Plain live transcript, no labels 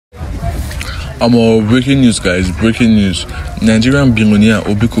Breaking news, guys. Breaking news. Nigerian billionaire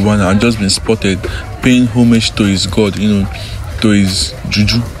OBI Cubana has just been spotted paying homage to his god, to his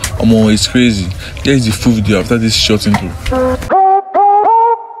juju. It's crazy. Here's the full video after this short intro.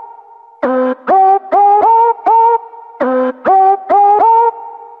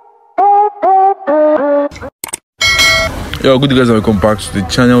 Yo, good guys, and welcome back to the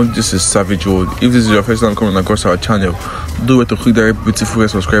channel. This is Savage World. If this is your first time coming across our channel, do it to click that beautiful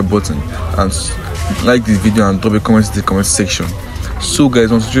subscribe button and like this video and drop a comment in the comment section. So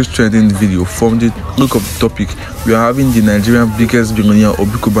guys, on today's trending video, from the look of the topic, we are having the Nigerian biggest billionaire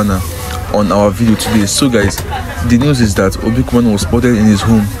OBI Cubana on our video today. So guys, the news is that OBI Cubana was spotted in his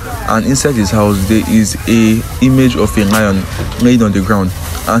home, and inside his house there is a image of a lion laid on the ground,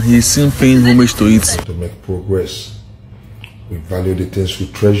 and he is seen paying homage to it. To make progress, we value the things we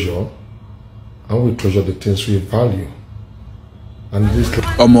treasure, and we treasure the things we value. And this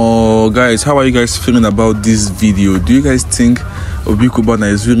guys, how are you guys feeling about this video? Do you guys think OBI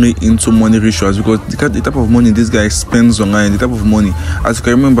Cubana is really into money rituals? Because the type of money this guy spends online, the type of money, as you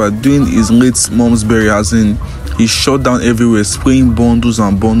can remember, during his late mom's burial, as in he shut down everywhere, spraying bundles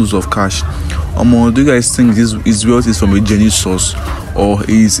and bundles of cash. Do you guys think his wealth is from a genuine source, or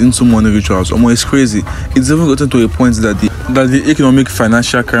is into money rituals? It's crazy. It's even gotten to a point that the Economic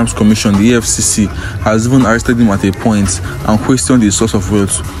Financial Crimes Commission, the EFCC, has even arrested him at a point and questioned the source of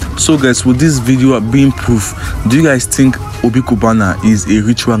wealth. So guys, with this video being proof, do you guys think OBI Cubana is a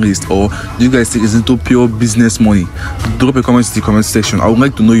ritualist, or do you guys think it's into pure business money? Drop a comment in the comment section. I would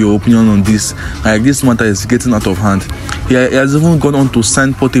like to know your opinion on this. Like, this matter is getting out of hand. He has even gone on to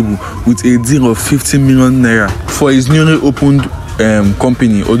sign Portable with a deal of 50 million naira for his newly opened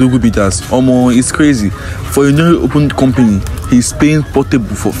company, ODOGWU. It's crazy. For a newly opened company, he's paying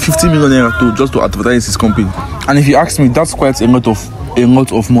Portable for 50 million naira just to advertise his company. And if you ask me, that's quite a lot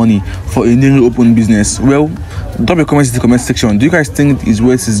of money for a newly opened business. Well, drop a comment in the comment section. Do you guys think his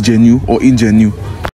words is genuine or ingenuine?